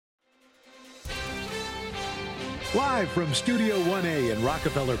Live from Studio 1A in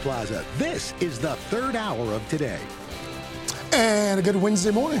Rockefeller Plaza, this is the third hour of Today. And a good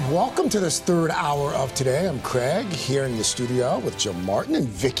Wednesday morning. Welcome to this third hour of Today. I'm Craig, here in the studio with Jill Martin and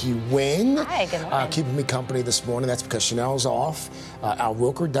Vicki Wing. Hi, good morning. Keeping me company this morning. That's because Chanel's off. Al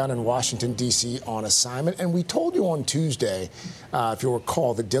Roker down in Washington, D.C. on assignment. And we told you on Tuesday, if you'll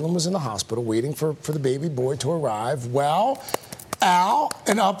recall, that Dylan was in the hospital waiting for the baby boy to arrive. Well, Al,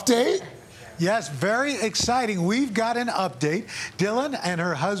 an update? Yes, very exciting. We've got an update. Dylan and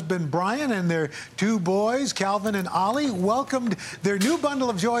her husband, Brian, and their two boys, Calvin and Ollie, welcomed their new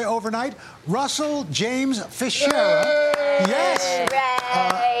bundle of joy overnight, Russell James Ciara. Yes.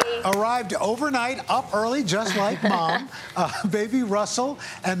 Arrived overnight, up early, just like Mom. Baby Russell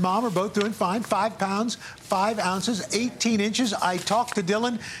and Mom are both doing fine. 5 pounds, 5 ounces, 18 inches. I talked to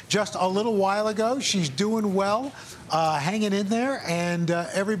Dylan just a little while ago. She's doing well. Hanging in there, and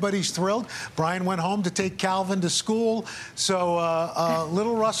everybody's thrilled. Brian went home to take Calvin to school. So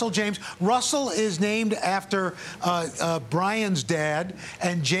little Russell James. Russell is named after Brian's dad,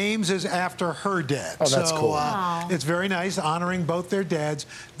 and James is after her dad. Oh, that's cool. It's very nice, honoring both their dads,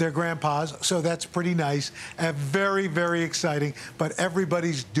 their grandpas. So that's pretty nice and very, very exciting. But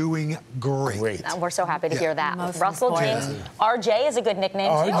everybody's doing great. We're so happy to hear that. Most Russell James. RJ is a good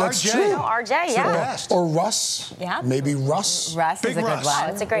nickname, too. That's true. RJ, yeah. Or Russ. Yeah. Maybe Russ. Russ is a good one. Oh,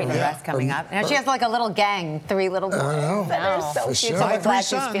 it's a great name. Russ coming up. Now, she has like a little gang, 3 little boys. I know. They're so cute. Sure. So we're glad Three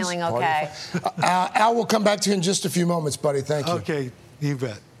she's sons. feeling okay. Al, we'll come back to you in just a few moments, buddy. Thank you. Okay, you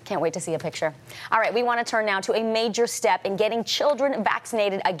bet. Can't wait to see a picture. All right, we want to turn now to a major step in getting children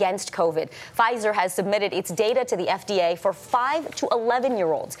vaccinated against COVID. Pfizer has submitted its data to the FDA for 5 to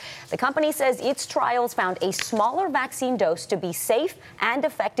 11-year-olds. The company says its trials found a smaller vaccine dose to be safe and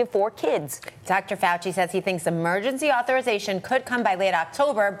effective for kids. Dr. Fauci says he thinks emergency authorization could come by late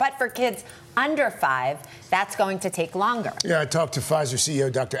October, but for kids under 5, that's going to take longer. Yeah, I talked to Pfizer CEO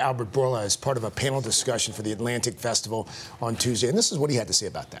Dr. Albert Bourla as part of a panel discussion for the Atlantic Festival on Tuesday, and this is what he had to say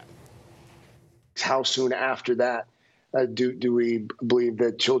about that. How soon after that do we believe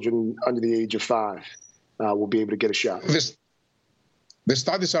that children under the age of 5 will be able to get a shot? The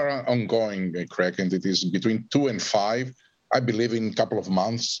studies are ongoing, Craig, and it is between 2 and 5. I believe in a couple of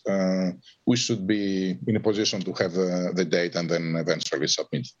months, we should be in a position to have the data and then eventually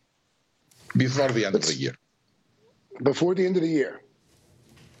submit before the end of the year. Before the end of the year?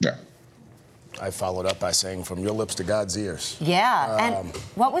 Yeah. I followed up by saying, from your lips to God's ears. Yeah, and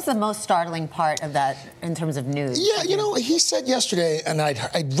what was the most startling part of that in terms of news? Yeah, you know, he said yesterday, and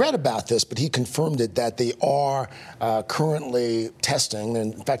I'd read about this, but he confirmed it, that they are currently testing,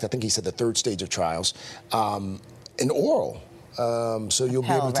 and in fact, I think he said the 3rd stage of trials, an oral. So you'll be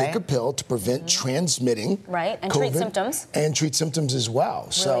able to take a pill to prevent transmitting Right, and COVID treat symptoms. And treat symptoms as well.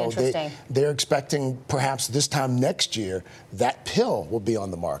 Really so interesting. they're expecting perhaps this time next year that pill will be on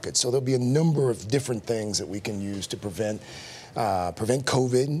the market. So there'll be a number of different things that we can use to prevent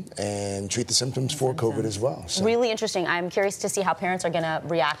COVID and treat the symptoms for COVID as well. So. Really interesting. I'm curious to see how parents are going to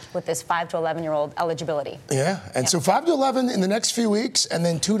react with this 5 to 11-year-old eligibility. Yeah, and so 5 to 11 in the next few weeks, and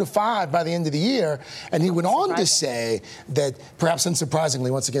then 2 to 5 by the end of the year. And he went on to say that, perhaps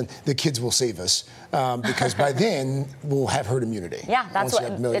unsurprisingly, once again, the kids will save us because by then we'll have herd immunity. Yeah, that's what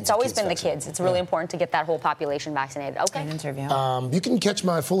it's always been. The vaccinated. kids. It's really important to get that whole population vaccinated. Okay. An interview. You can catch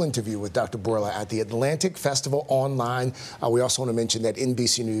my full interview with Dr. Bourla at the Atlantic Festival online. We also want to mention that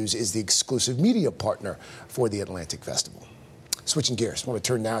NBC News is the exclusive media partner for the Atlantic Festival. Switching gears, I want to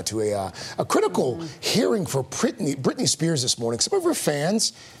turn now to a critical hearing for Britney Spears this morning. Some of her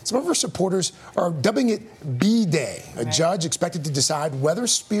fans, some of her supporters are dubbing it B-Day. A judge expected to decide whether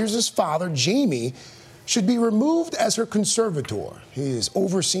Spears' father, Jamie, should be removed as her conservator. He is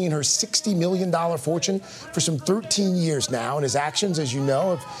overseeing her $60 million fortune for some 13 years now, and his actions, as you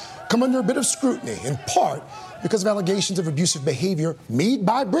know, have come under a bit of scrutiny, in part because of allegations of abusive behavior made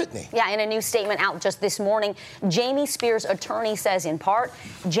by Britney. Yeah, in a new statement out just this morning, Jamie Spears' attorney says, in part,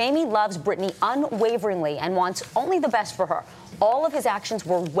 Jamie loves Britney unwaveringly and wants only the best for her. All of his actions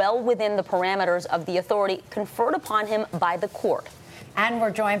were well within the parameters of the authority conferred upon him by the court. And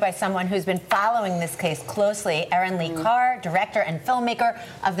we're joined by someone who's been following this case closely, Erin Lee Carr, director and filmmaker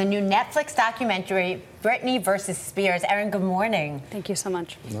of the new Netflix documentary, Britney versus Spears. Erin, good morning. Thank you so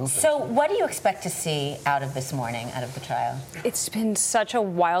much. So what do you expect to see out of this morning, out of the trial? It's been such a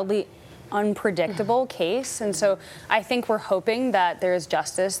wildly unpredictable case, and so I think we're hoping that there is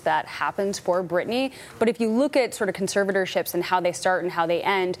justice that happens for Britney. But if you look at sort of conservatorships and how they start and how they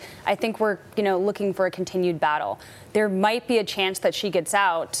end, I think we're looking for a continued battle. There might be a chance that she gets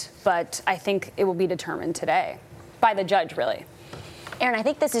out, but I think it will be determined today by the judge, really. Aaron, I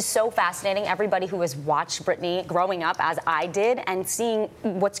think this is so fascinating. Everybody who has watched Britney growing up, as I did, and seeing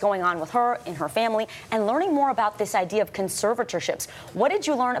what's going on with her in her family, and learning more about this idea of conservatorships. What did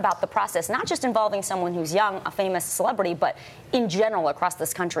you learn about the process, not just involving someone who's young, a famous celebrity, but in general across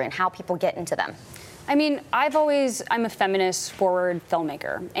this country and how people get into them? I mean, I'm a feminist forward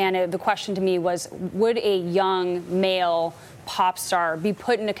filmmaker. And the question to me was, would a young male pop star be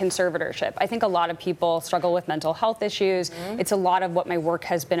put in a conservatorship? I think a lot of people struggle with mental health issues. It's a lot of what my work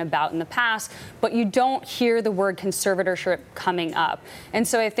has been about in the past, but you don't hear the word conservatorship coming up. And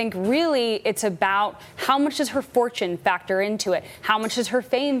so I think really it's about how much does her fortune factor into it? How much does her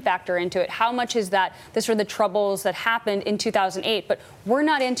fame factor into it? How much is that the sort of the troubles that happened in 2008? But we're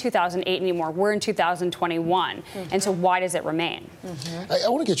not in 2008 anymore. We're in 2021. And so why does it remain? I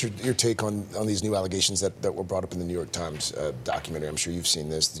want to get your take on these new allegations that were brought up in the New York Times documentary. I'm sure you've seen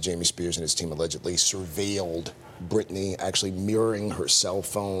this. The Jamie Spears and his team allegedly surveilled Britney, actually mirroring her cell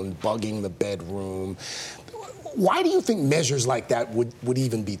phone, bugging the bedroom. Why do you think measures like that would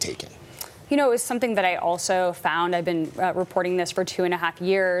even be taken? You know, it was something that I also found. I've been reporting this for 2.5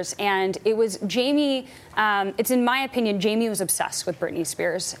 years, and it was Jamie. It's in my opinion, Jamie was obsessed with Britney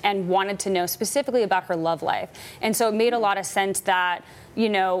Spears and wanted to know specifically about her love life. And so it made a lot of sense that, you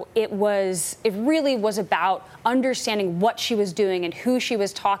know, it really was about understanding what she was doing and who she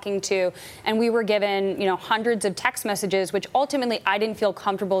was talking to. And we were given, you know, hundreds of text messages, which ultimately I didn't feel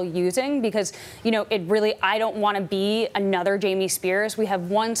comfortable using because, you know, I don't want to be another Jamie Spears. We have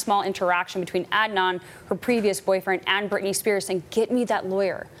one small interaction between Adnan, her previous boyfriend, and Britney Spears saying, get me that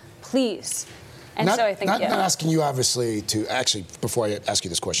lawyer, please. And so I think, not asking you, obviously, to actually, before I ask you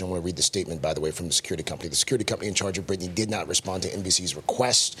this question, I want to read the statement, by the way, from the security company. The security company in charge of Britney did not respond to NBC's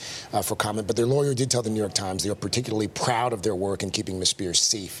request for comment, but their lawyer did tell the New York Times they are particularly proud of their work in keeping Ms. Spears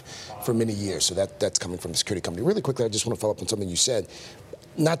safe for many years. So that's coming from the security company. Really quickly, I just want to follow up on something you said.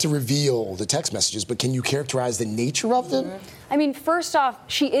 Not to reveal the text messages, but can you characterize the nature of them? I mean, first off,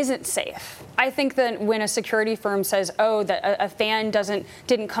 she isn't safe. I think that when a security firm says, oh, that a fan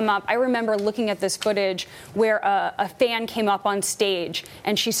didn't come up, I remember looking at this footage where a fan came up on stage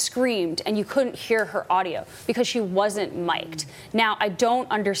and she screamed and you couldn't hear her audio because she wasn't mic'd. Now, I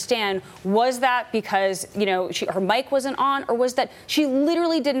don't understand, was that because, you know, her mic wasn't on, or was that she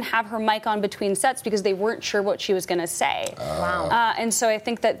literally didn't have her mic on between sets because they weren't sure what she was going to say? Wow. And so I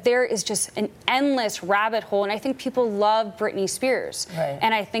think that there is just an endless rabbit hole, and I think people love Britney Spears. Right.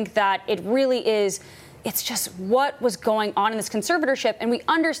 And I think that it really is, it's just what was going on in this conservatorship, and we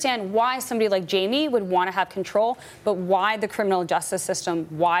understand why somebody like Jamie would want to have control, but why the criminal justice system,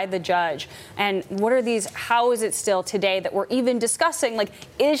 why the judge, and what are these, how is it still today that we're even discussing, like,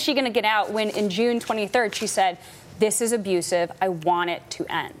 is she going to get out when in June 23rd she said, this is abusive. I want it to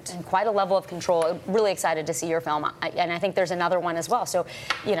end. And quite a level of control. I'm really excited to see your film. And I think there's another one as well. So,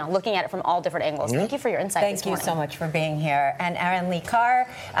 you know, looking at it from all different angles. Thank you for your insight this morning. Thank you so much for being here. And Erin Lee Carr,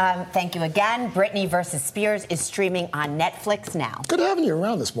 thank you again. Britney versus Spears is streaming on Netflix now. Good having you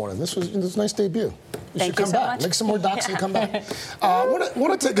around this morning. This was a nice debut. Thank you so much. Make some more docs and come back.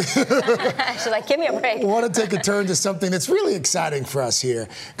 Want to take She's like, give me a break. Want to take a turn to something that's really exciting for us here.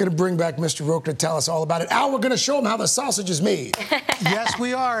 Going to bring back Mr. Roker to tell us all about it. Al, we're going to show him how the sausage is made. Yes,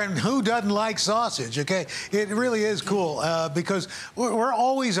 we are. And who doesn't like sausage, okay? It really is cool because we're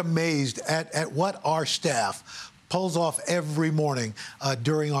always amazed at what our staff pulls off every morning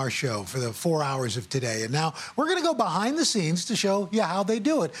during our show for the 4 hours of today. And now we're going to go behind the scenes to show you how they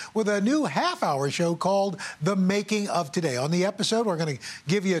do it with a new half-hour show called The Making of Today. On the episode, we're going to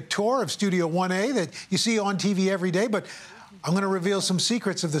give you a tour of Studio 1A that you see on TV every day, but I'm going to reveal some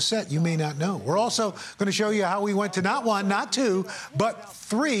secrets of the set you may not know. We're also going to show you how we went to not one, not two, but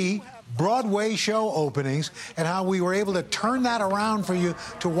 3 Broadway show openings and how we were able to turn that around for you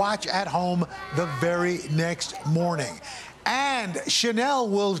to watch at home the very next morning. And Chanel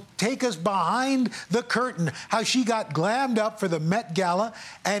will take us behind the curtain, how she got glammed up for the Met Gala,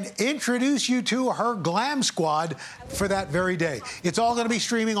 and introduce you to her glam squad for that very day. It's all going to be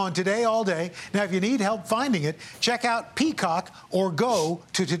streaming on Today all day. Now, if you need help finding it, check out Peacock or go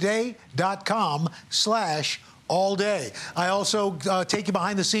to today.com/all day. I also take you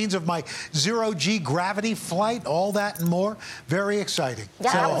behind the scenes of my zero-G gravity flight, all that and more. Very exciting.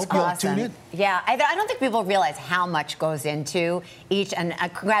 Yeah, so that was I hope you'll awesome. tune in. Yeah, I don't think people realize how much goes into each. And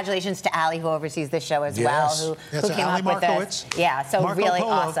congratulations to Ali, who oversees the show as well, who came up with this. Yeah, so Marco really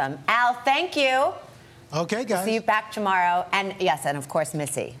Polo. awesome. Al, thank you. Okay, guys. See you back tomorrow. And yes, and of course,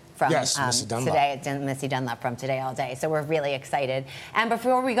 Missy from Missy Dunlap from Today All Day. So we're really excited. And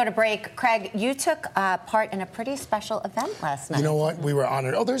before we go to break, Craig, you took part in a pretty special event last night. You know what? We were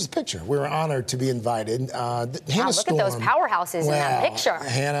honored. Oh, there's a picture. We were honored to be invited. Hannah Storm, look at those powerhouses in that picture.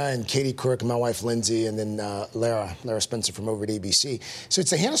 Hannah and Katie Crook and my wife Lindsay, and then Lara Spencer from over at ABC. So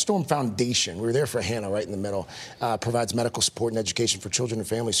it's the Hannah Storm Foundation. We were there for Hannah right in the middle. Provides medical support and education for children and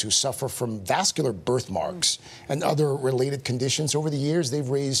families who suffer from vascular birthmarks and other related conditions. Over the years, they've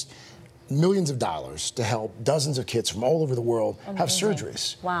raised millions of dollars to help dozens of kids from all over the world have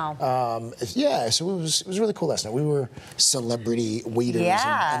surgeries. Wow. So it was really cool last night. We were celebrity waiters.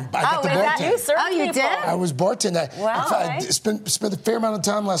 Yeah. And I got the bartender. You did? I was bartending. Wow. I spent a fair amount of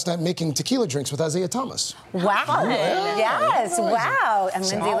time last night making tequila drinks with Isaiah Thomas. Wow. Yes. Wow. And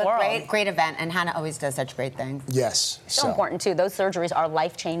Lindsay looked great event. And Hannah always does such great things. Yes. So important, too. Those surgeries are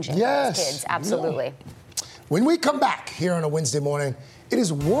life-changing for those kids. Absolutely. Yeah. When we come back here on a Wednesday morning, it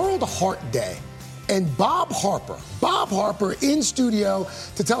is World Heart Day, and Bob Harper in studio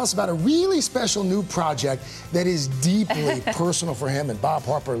to tell us about a really special new project that is deeply personal for him, and Bob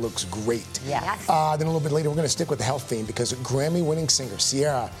Harper looks great. Yes. Then a little bit later, we're going to stick with the health theme because Grammy-winning singer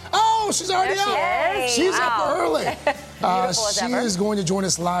Ciara, she's already up. She's up early. She is going to join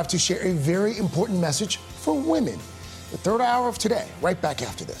us live to share a very important message for women. The third hour of today, right back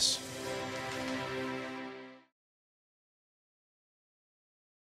after this.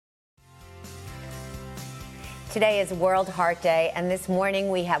 Today is World Heart Day, and this morning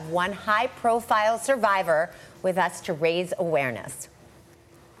we have one high-profile survivor with us to raise awareness.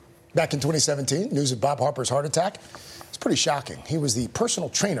 Back in 2017, news of Bob Harper's heart attack. It's pretty shocking. He was the personal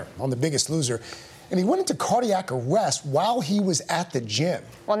trainer on The Biggest Loser, and he went into cardiac arrest while he was at the gym.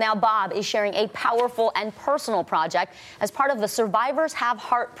 Well, now Bob is sharing a powerful and personal project as part of the Survivors Have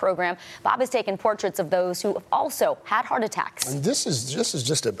Heart program. Bob has taken portraits of those who have also had heart attacks. And this is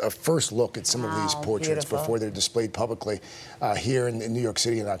just a first look at some of these portraits before they're displayed publicly here in New York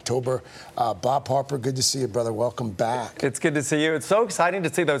City in October. Bob Harper, good to see you, brother. Welcome back. It's good to see you. It's so exciting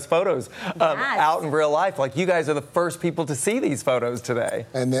to see those photos out in real life. Like, you guys are the first people to see these photos today.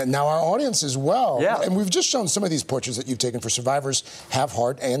 And then now our audience as well. Yeah. And we've just shown some of these portraits that you've taken for Survivors Have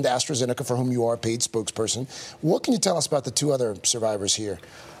Heart and AstraZeneca, for whom you are a paid spokesperson. What can you tell us about the two other survivors here?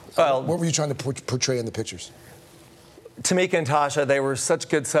 Well, what were you trying to portray in the pictures? Tamika and Tasha, they were such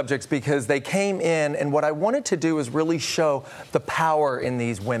good subjects because they came in, and what I wanted to do is really show the power in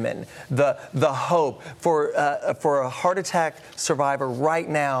these women, the hope for a heart attack survivor right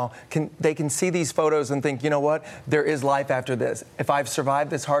now. They can see these photos and think, you know what, there is life after this. If I've survived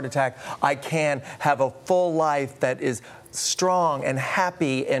this heart attack, I can have a full life that is strong and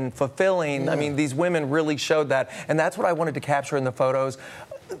happy and fulfilling. I mean, these women really showed that, and that's what I wanted to capture in the photos.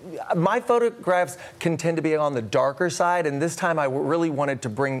 My photographs can tend to be on the darker side, and this time I really wanted to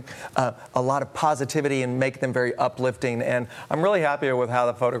bring a lot of positivity and make them very uplifting, and I'm really happy with how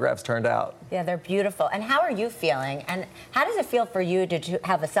the photographs turned out. Yeah, they're beautiful. And how are you feeling? And how does it feel for you to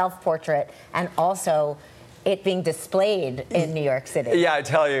have a self-portrait and also it being displayed in New York City? Yeah, I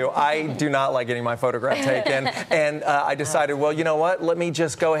tell you, I do not like getting my photograph taken. And I decided, well, you know what? Let me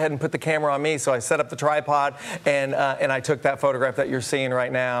just go ahead and put the camera on me. So I set up the tripod, and I took that photograph that you're seeing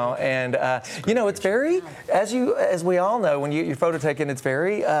right now. And you know, it's very, as we all know, when you get your photo taken, it's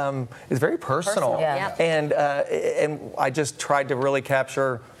very personal. Yeah. And I just tried to really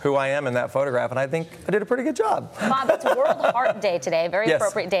capture who I am in that photograph, and I think I did a pretty good job. Bob, it's World Heart Day today. Very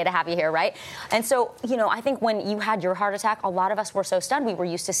appropriate day to have you here, right? And so, you know, I think when you had your heart attack, a lot of us were so stunned. We were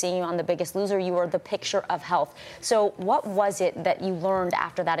used to seeing you on The Biggest Loser. You were the picture of health. So what was it that you learned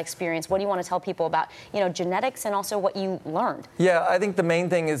after that experience? What do you want to tell people about, you know, genetics and also what you learned? Yeah, I think the main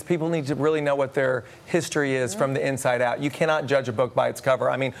thing is people need to really know what their history is from the inside out. You cannot judge a book by its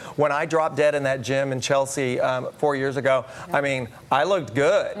cover. I mean, when I dropped dead in that gym in Chelsea 4 years ago, I mean, I looked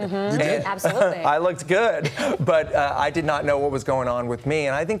good. You did? Absolutely. I looked good, but I did not know what was going on with me.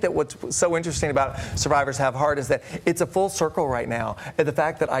 And I think that what's so interesting about Survivors Have Heart is that it's a full circle right now. And the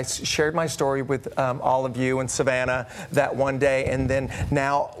fact that I shared my story with all of you and Savannah that one day, and then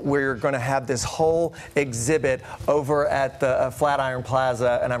now we're going to have this whole exhibit over at the Flatiron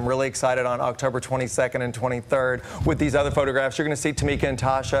Plaza, and I'm really excited on October 22nd and 23rd with these other photographs. You're going to see Tamika and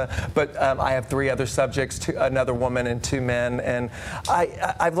Tasha, but I have 3 other subjects, another woman and 2 men, and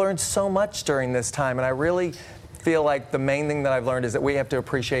I've learned so much during this time, and I really feel like the main thing that I've learned is that we have to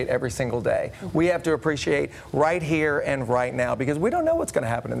appreciate every single day. We have to appreciate right here and right now, because we don't know what's going to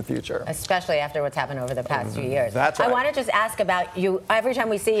happen in the future. Especially after what's happened over the past few years. That's right. I want to just ask about you. Every time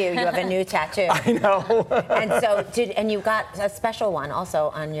we see you, you have a new tattoo. I know. And so, and you got a special one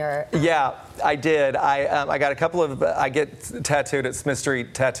also on your... Yeah. I did. I got a couple of. I get tattooed at Smith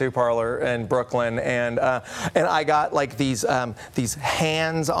Street Tattoo Parlor in Brooklyn, and I got like these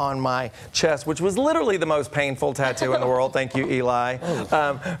hands on my chest, which was literally the most painful tattoo in the world. Thank you, Eli,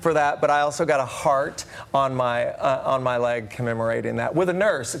 for that. But I also got a heart on my leg commemorating that with a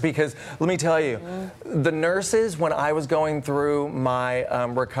nurse, because let me tell you, the nurses, when I was going through my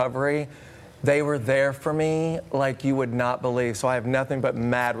recovery, they were there for me like you would not believe. So I have nothing but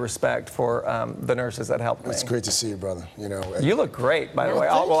mad respect for the nurses that helped me. It's great to see you, brother. You know, you look great, by the way.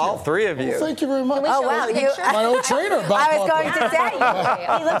 All three of you. Well, thank you very much. Oh, wow. My old trainer, Bob I was Harper. going to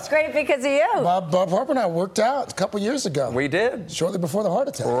say, he looks great because of you. Bob Harper and I worked out a couple years ago. We did. Shortly before the heart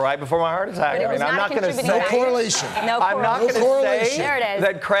attack. Right before my heart attack. I mean, I'm not going to say. No correlation. I'm not going to say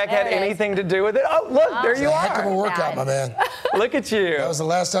that Craig had anything to do with it. Oh, look, there you are. Heck of a workout, my man. Look at you. That was the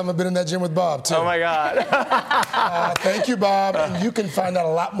last time I've been in that gym with Bob, too. Oh, my God. Thank you, Bob. And you can find out a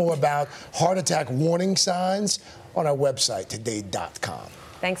lot more about heart attack warning signs on our website, today.com.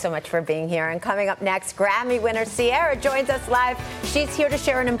 Thanks so much for being here. And coming up next, Grammy winner Ciara joins us live. She's here to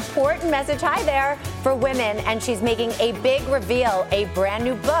share an important message, hi there, for women. And she's making a big reveal, a brand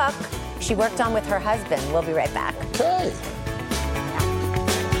new book she worked on with her husband. We'll be right back. Okay.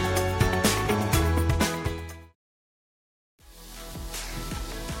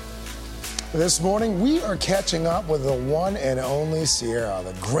 This morning, we are catching up with the one and only Ciara,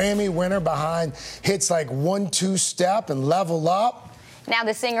 the Grammy winner behind hits like 1 2 Step and Level Up. Now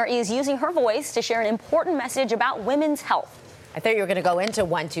the singer is using her voice to share an important message about women's health. I thought you were going to go into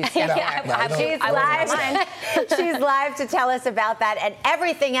 1 2 Step. She's live to tell us about that and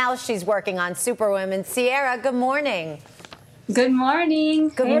everything else she's working on, Superwoman. Ciara, good morning. Good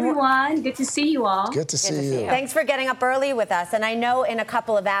morning. Hey, everyone. Good to see you all. Good to see you. Thanks for getting up early with us. And I know in a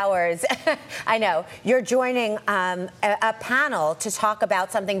couple of hours, you're joining a panel to talk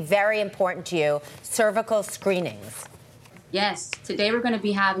about something very important to you, cervical screenings. Yes. Today we're going to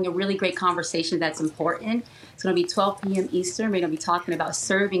be having a really great conversation that's important. It's going to be 12 p.m. Eastern. We're going to be talking about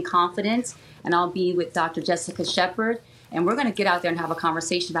serving confidence. And I'll be with Dr. Jessica Shepard. And we're going to get out there and have a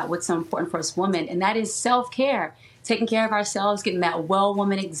conversation about what's so important for us women. And that is self-care. Taking care of ourselves, getting that well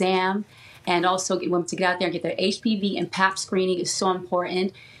woman exam, and also get women to get out there and get their HPV and Pap screening is so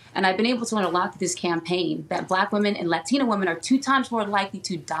important. And I've been able to learn a lot through this campaign that Black women and Latina women are 2 times more likely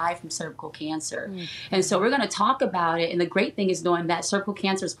to die from cervical cancer. And so we're going to talk about it. And the great thing is knowing that cervical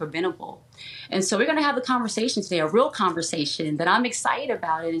cancer is preventable. And so we're going to have a conversation today, a real conversation that I'm excited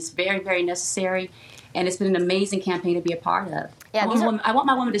about. And it's very, very necessary. And it's been an amazing campaign to be a part of. Yeah, I want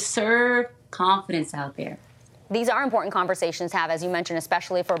my women to serve confidence out there. These are important conversations to have, as you mentioned,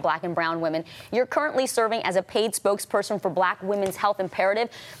 especially for Black and brown women. You're currently serving as a paid spokesperson for Black Women's Health Imperative,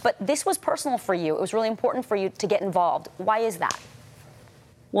 but this was personal for you. It was really important for you to get involved. Why is that?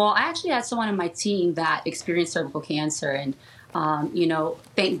 Well, I actually had someone on my team that experienced cervical cancer, and,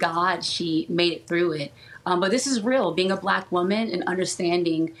 thank God she made it through it. But this is real, being a Black woman and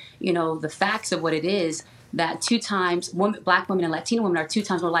understanding, the facts of what it is. That 2 times Black women and Latina women are 2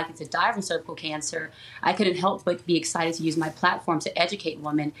 times more likely to die from cervical cancer. I couldn't help but be excited to use my platform to educate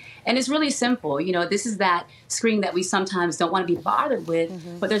women. And it's really simple. This is that screening that we sometimes don't want to be bothered with,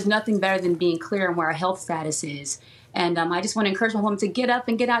 but there's nothing better than being clear on where our health status is. And I just want to encourage my women to get up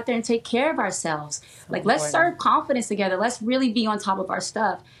and get out there and take care of ourselves. Let's serve confidence together. Let's really be on top of our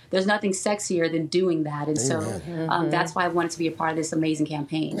stuff. There's nothing sexier than doing that. And so that's why I wanted to be a part of this amazing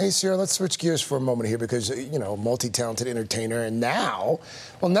campaign. Hey, Ciara, let's switch gears for a moment here because, multi-talented entertainer. And now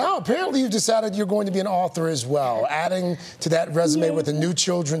apparently you've decided you're going to be an author as well, adding to that resume with a new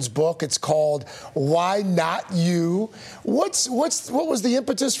children's book. It's called Why Not You? What was the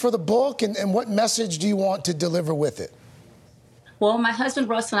impetus for the book and what message do you want to deliver with it? Well, my husband,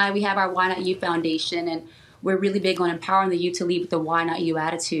 Russ, and I, we have our Why Not You Foundation, and we're really big on empowering the youth to lead with the Why Not You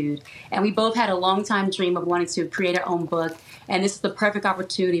attitude. And we both had a long-time dream of wanting to create our own book, and this is the perfect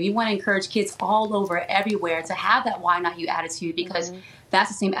opportunity. We want to encourage kids all over, everywhere, to have that Why Not You attitude because that's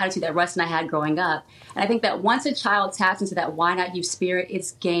the same attitude that Russ and I had growing up. And I think that once a child taps into that Why Not You spirit,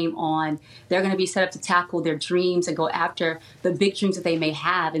 it's game on. They're going to be set up to tackle their dreams and go after the big dreams that they may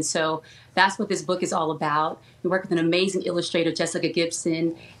have. And so that's what this book is all about. We work with an amazing illustrator, Jessica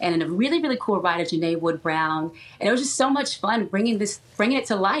Gibson, and a really, really cool writer, Janae Wood Brown. And it was just so much fun bringing it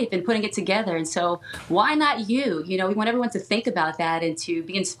to life and putting it together. And so why not you? We want everyone to think about that and to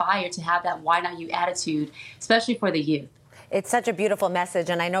be inspired to have that Why Not You attitude, especially for the youth. It's such a beautiful message,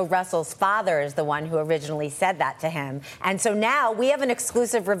 and I know Russell's father is the one who originally said that to him. And so now we have an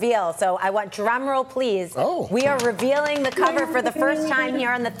exclusive reveal. So I want drum roll, please. Oh. We are revealing the cover for the first time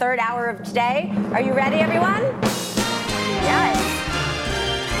here on the 3rd hour of today. Are you ready, everyone? Yes.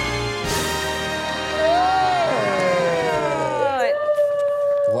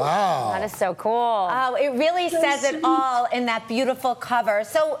 Wow. That is so cool. Oh, it really says it all in that beautiful cover.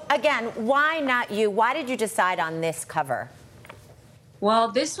 So again, why not you? Why did you decide on this cover?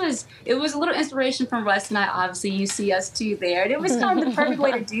 Well, it was a little inspiration from Russ and I. Obviously, you see us two there. And it was kind of the perfect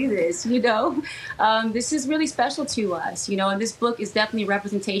way to do this, you know. This is really special to us, you know, and this book is definitely a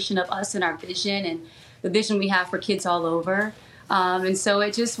representation of us and our vision and the vision we have for kids all over. And so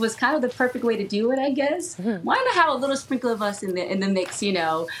it just was kind of the perfect way to do it, I guess. Why not have a little sprinkle of us in the mix, you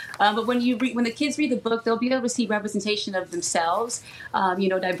know? But when the kids read the book, they'll be able to see representation of themselves. You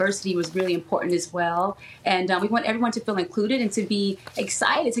know, diversity was really important as well. And we want everyone to feel included and to be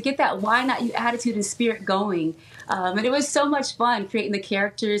excited, to get that why not you attitude and spirit going. And it was so much fun creating the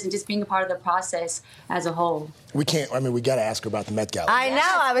characters and just being a part of the process as a whole. We got to ask her about the Met Gala. I know,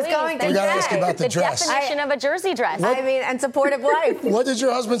 I was going to We got to ask her about the dress. The definition of a jersey dress. I mean, and supportive wife. What did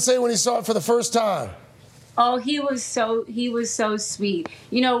your husband say when he saw it for the first time? Oh, he was so sweet.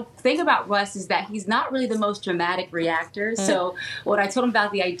 You know, thing about Russ is that he's not really the most dramatic reactor. So when I told him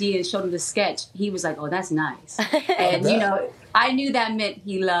about the idea and showed him the sketch, he was like, "Oh, that's nice." And you know, I knew that meant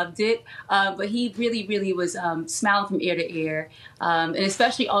he loved it. But he really, really was smiling from ear to ear. And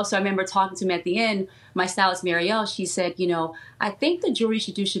especially also, I remember talking to him at the end. My stylist Marielle, she said, "You know, I think the jewelry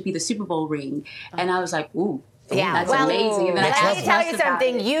should be the Super Bowl ring." And I was like, "Ooh." Yeah, that's well, amazing. And then let me tell you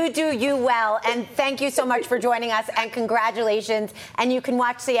something. You do you well, and thank you so much for joining us, and congratulations. And you can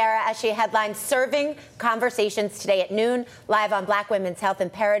watch Ciara as she headlines Serving Conversations today at noon, live on Black Women's Health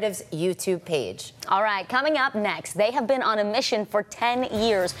Imperatives YouTube page. All right, coming up next, they have been on a mission for 10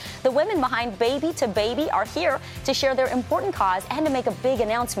 years. The women behind Baby to Baby are here to share their important cause and to make a big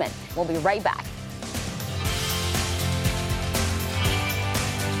announcement. We'll be right back.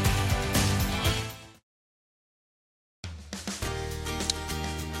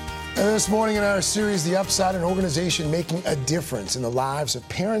 And this morning in our series, The Upside, an organization making a difference in the lives of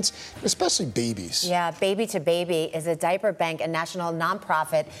parents, especially babies. Yeah, Baby to Baby is a diaper bank, a national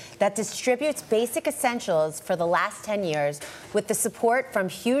nonprofit that distributes basic essentials for the last 10 years with the support from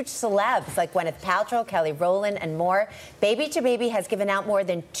huge celebs like Gwyneth Paltrow, Kelly Rowland, and more. Baby to Baby has given out more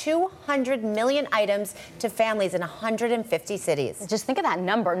than 200 million items to families in 150 cities. Just think of that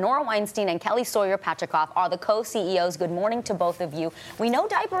number. Nora Weinstein and Kelly Sawyer-Patricoff are the co-CEOs. Good morning to both of you. We know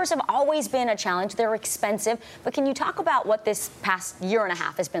diapers have always been a challenge. They're expensive. But can you talk about what this past year and a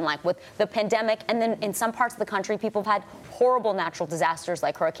half has been like with the pandemic? And then in some parts of the country, people have had horrible natural disasters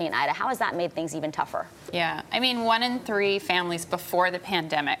like Hurricane Ida. How has that made things even tougher? Yeah, I mean, 1 in 3 families before the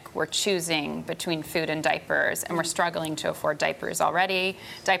pandemic were choosing between food and diapers, and we're struggling to afford diapers already.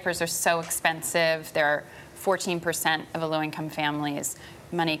 Diapers are so expensive. They're 14% of low-income families.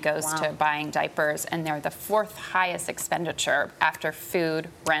 Money goes to buying diapers, and they're the 4th highest expenditure after food,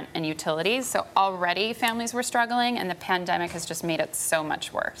 rent, and utilities. So already families were struggling, and the pandemic has just made it so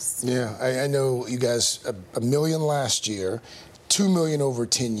much worse. Yeah, I know you guys, $1 million last year, $2 million over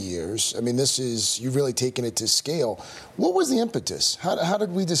 10 years. I mean, you've really taken it to scale. What was the impetus? How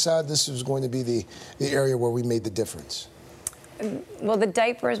did we decide this was going to be the area where we made the difference? Well, the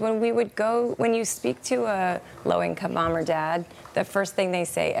diapers, when you speak to a low-income mom or dad, the first thing they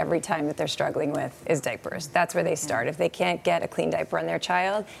say every time that they're struggling with is diapers. That's where they start. If they can't get a clean diaper on their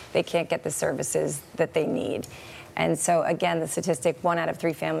child, they can't get the services that they need. And so, again, the statistic, 1 out of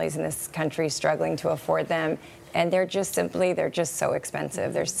 3 families in this country struggling to afford them, and they're just so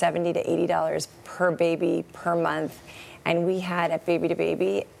expensive. They're $70 to $80 per baby per month. And we had at Baby to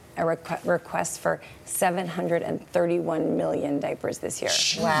Baby a request for 731 million diapers this year.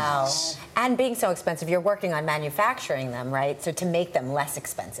 Jeez. Wow. And being so expensive, you're working on manufacturing them, right? So to make them less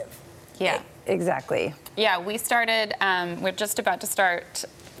expensive. Yeah, exactly. Yeah, we started, we're just about to start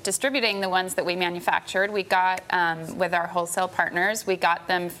distributing the ones that we manufactured. We got, with our wholesale partners, we got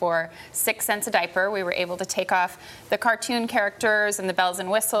them for 6 cents a diaper. We were able to take off the cartoon characters and the bells and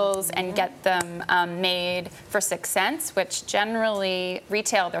whistles and get them made for 6 cents, which generally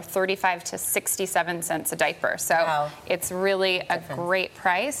retail, they're 35 to 67 cents a diaper. So it's really a great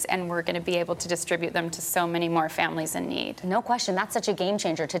price, and we're going to be able to distribute them to so many more families in need. No question, that's such a game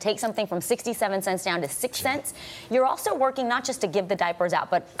changer. To take something from 67 cents down to 6 cents, you're also working not just to give the diapers out,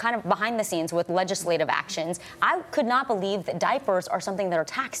 but kind of behind the scenes with legislative actions. I could not believe that diapers are something that are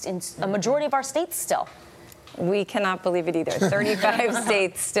taxed in a majority of our states still. We cannot believe it either. 35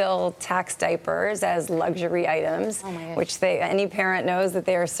 states still tax diapers as luxury items, which any parent knows that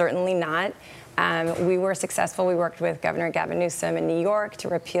they are certainly not. We were successful. We worked with Governor Gavin Newsom in New York to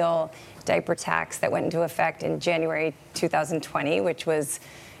repeal diaper tax that went into effect in January 2020, which was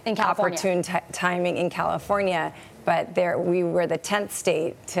in California. Opportune timing in California. But we were the 10th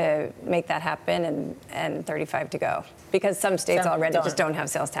state to make that happen, and 35 to go. Because some states already just don't have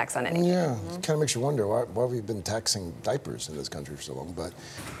sales tax on anything. Yeah, it kind of makes you wonder why we've been taxing diapers in this country for so long. But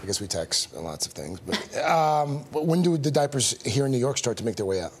I guess we tax lots of things. But when do the diapers here in New York start to make their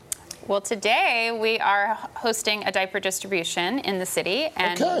way out? Well, today we are hosting a diaper distribution in the city,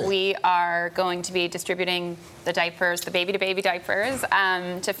 and we are going to be distributing the diapers, the baby-to-baby diapers,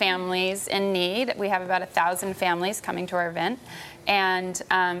 to families in need. We have about 1,000 families coming to our event, and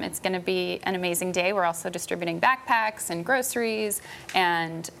it's going to be an amazing day. We're also distributing backpacks and groceries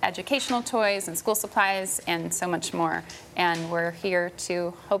and educational toys and school supplies and so much more. And we're here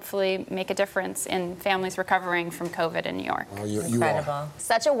to hopefully make a difference in families recovering from COVID in New York. Oh, you are.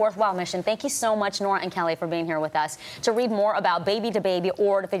 Such a worthwhile mission. Thank you so much, Nora and Kelly, for being here with us. To read more about Baby to Baby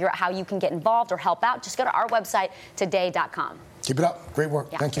or to figure out how you can get involved or help out, just go to our website, today.com. Keep it up. Great work.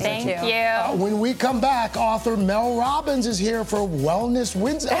 Yeah. Thank you. Thank you. When we come back, author Mel Robbins is here for Wellness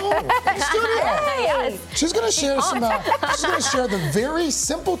Wednesday. Oh, in the studio. Yes. She's going to share she's going to share the very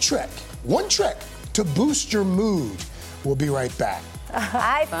simple trick, one trick to boost your mood. We'll be right back.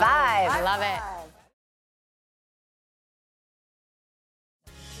 High five. I love it.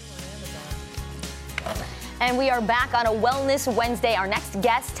 And we are back on a Wellness Wednesday. Our next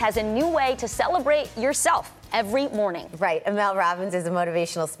guest has a new way to celebrate yourself every morning. Right. Mel Robbins is a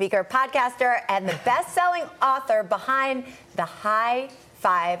motivational speaker, podcaster, and the best-selling author behind the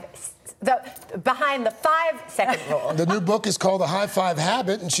behind the 5-second rule. The new book is called The High Five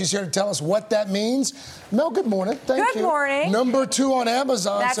Habit, and she's here to tell us what that means. Mel, good morning. Thank you. Good morning. Number 2 on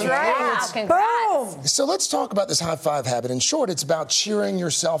Amazon. That's right. Wow, congrats. Boom. So let's talk about this high five habit. In short, it's about cheering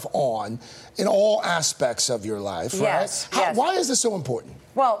yourself on in all aspects of your life, Yes, right? yes. Why is this so important?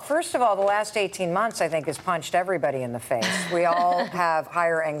 Well, first of all, the last 18 months, I think, has punched everybody in the face. We all have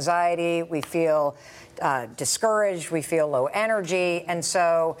higher anxiety. We feel discouraged. We feel low energy. And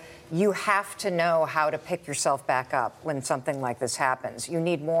so you have to know how to pick yourself back up when something like this happens. You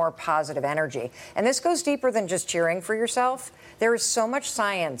need more positive energy. And this goes deeper than just cheering for yourself. There is so much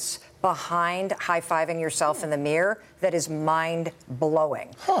science behind high-fiving yourself in the mirror that is mind-blowing.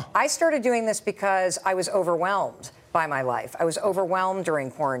 I started doing this because I was overwhelmed by my life. I was overwhelmed during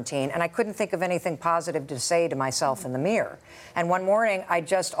quarantine, and I couldn't think of anything positive to say to myself in the mirror. And one morning, I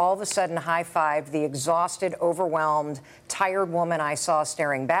just all of a sudden high-fived the exhausted, overwhelmed, tired woman I saw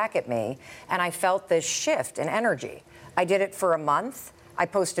staring back at me, and I felt this shift in energy. I did it for a month. I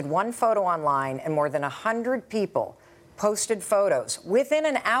posted one photo online, and more than 100 people posted photos within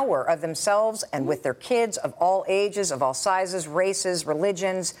an hour of themselves and with their kids of all ages, of all sizes, races,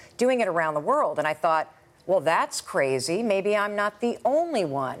 religions, doing it around the world. And I thought, well, that's crazy. Maybe I'm not the only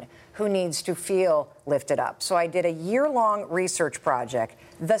one who needs to feel lifted up. So I did a year-long research project.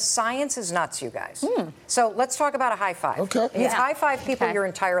 The science is nuts, you guys. So let's talk about a high five. Okay. You've high-fived people your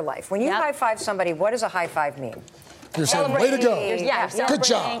entire life. When you high-five somebody, what does a high five mean? You're saying, way to go. Good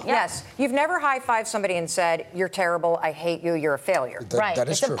job. Yes. You've never high-fived somebody and said, you're terrible, I hate you, you're a failure. That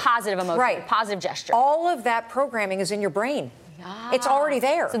is true. It's a positive emotion, Right. positive gesture. All of that programming is in your brain. It's already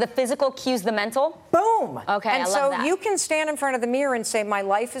there. So the physical cues the mental? Boom. Okay, and I love so that. you can stand in front of the mirror and say, my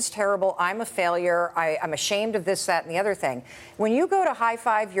life is terrible, I'm a failure, I'm ashamed of this, that, and the other thing. When you go to high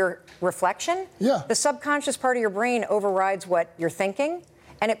five your reflection, the subconscious part of your brain overrides what you're thinking,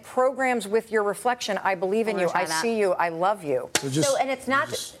 and it programs with your reflection, I believe in you, I see you, I love you. So, and it's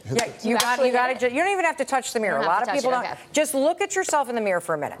not... You don't even have to touch the mirror. A lot of people don't. Okay. Just look at yourself in the mirror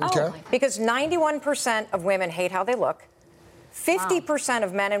for a minute. Okay. Because 91% of women hate how they look. 50%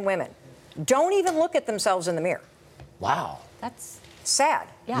 of men and women don't even look at themselves in the mirror. Wow. That's sad.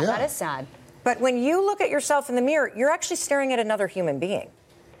 Yeah, that is sad. But when you look at yourself in the mirror, you're actually staring at another human being.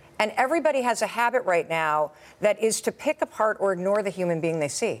 And everybody has a habit right now that is to pick apart or ignore the human being they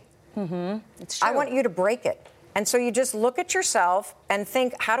see. It's true. I want you to break it. And so you just look at yourself and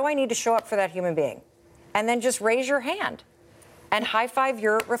think, how do I need to show up for that human being? And then just raise your hand and high-five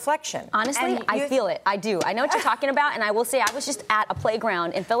your reflection. Honestly, I feel it. I do. I know what you're talking about, and I will say I was just at a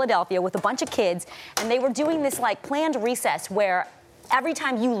playground in Philadelphia with a bunch of kids, and they were doing this like planned recess where every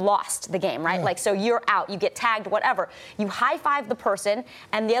time you lost the game, right? Like, so you're out, you get tagged, whatever. You high-five the person,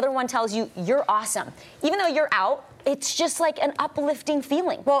 and the other one tells you, you're awesome. Even though you're out, it's just like an uplifting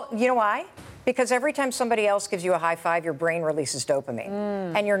feeling. Well, you know why? Because every time somebody else gives you a high five, your brain releases dopamine.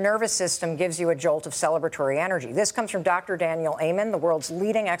 And your nervous system gives you a jolt of celebratory energy. This comes from Dr. Daniel Amen, the world's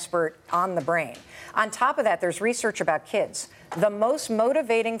leading expert on the brain. On top of that, there's research about kids. The most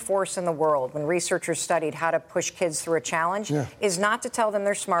motivating force in the world, when researchers studied how to push kids through a challenge, is not to tell them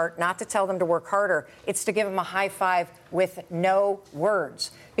they're smart, not to tell them to work harder. It's to give them a high five with no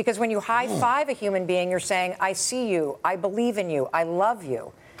words. Because when you high five a human being, you're saying, I see you, I believe in you, I love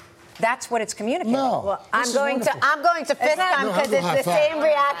you. That's what it's communicating. Well, I'm going to fist bump because it's the same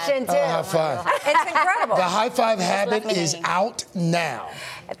reaction too. High five. It's incredible. The high five habit is out now.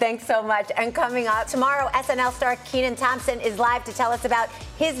 Thanks so much. And coming up tomorrow, SNL star Kenan Thompson is live to tell us about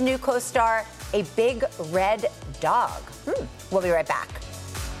his new co-star, a big red dog. We'll be right back.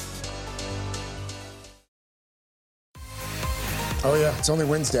 Oh, yeah, it's only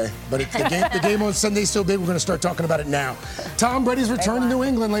Wednesday, but the game on Sunday is still big. We're going to start talking about it now. Tom Brady's return to New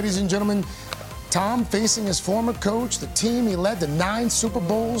England, ladies and gentlemen. Tom facing his former coach, the team he led to 9 Super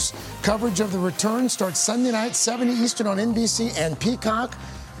Bowls. Coverage of the return starts Sunday night, 7 Eastern on NBC and Peacock.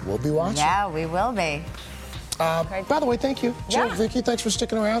 We'll be watching. Yeah, we will be. By the way, thank you. Jill, Vicky, thanks for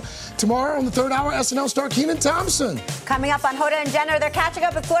sticking around. Tomorrow on the 3rd hour, SNL star Kenan Thompson. Coming up on Hoda and Jenner, they're catching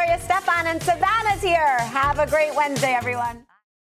up with Gloria Stefan, and Savannah's here. Have a great Wednesday, everyone.